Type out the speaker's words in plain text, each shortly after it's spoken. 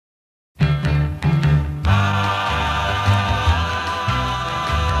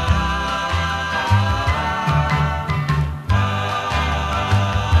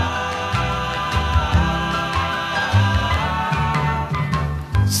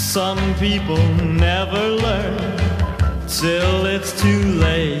Some people never learn till it's too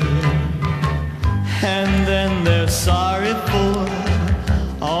late, and then they're sorry for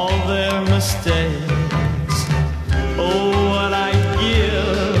all their mistakes. Oh, what I'd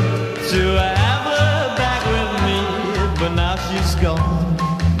give to have her back with me, but now she's gone.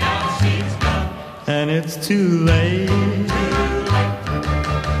 Now she's gone. And it's too late.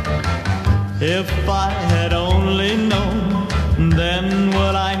 If I had only known then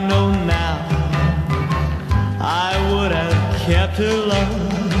what I know now, I would have kept her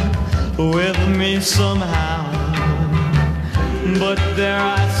love with me somehow. But there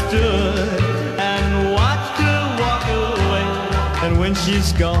I stood and watched her walk away, and when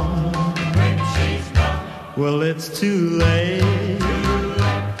she's gone, well, it's too late.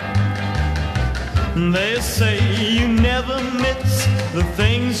 They say you never miss the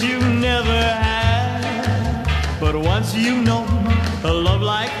things you never had, but once you know a love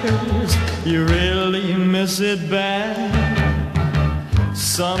like hers, you really miss it bad.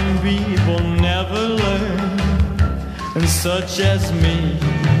 Some people never learn, and such as me,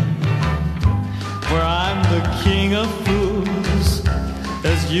 where I'm the king of fools,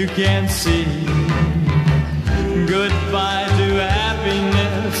 as you can see. Goodbye to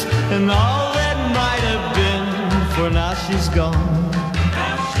happiness and all that might have been, for now she's gone.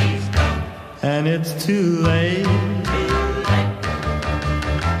 Now she's gone. And it's too late.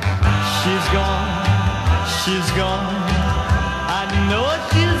 She's gone, she's gone. I know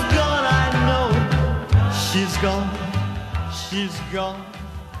she's gone, I know she's gone, she's gone.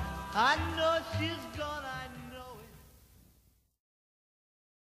 I know she's gone.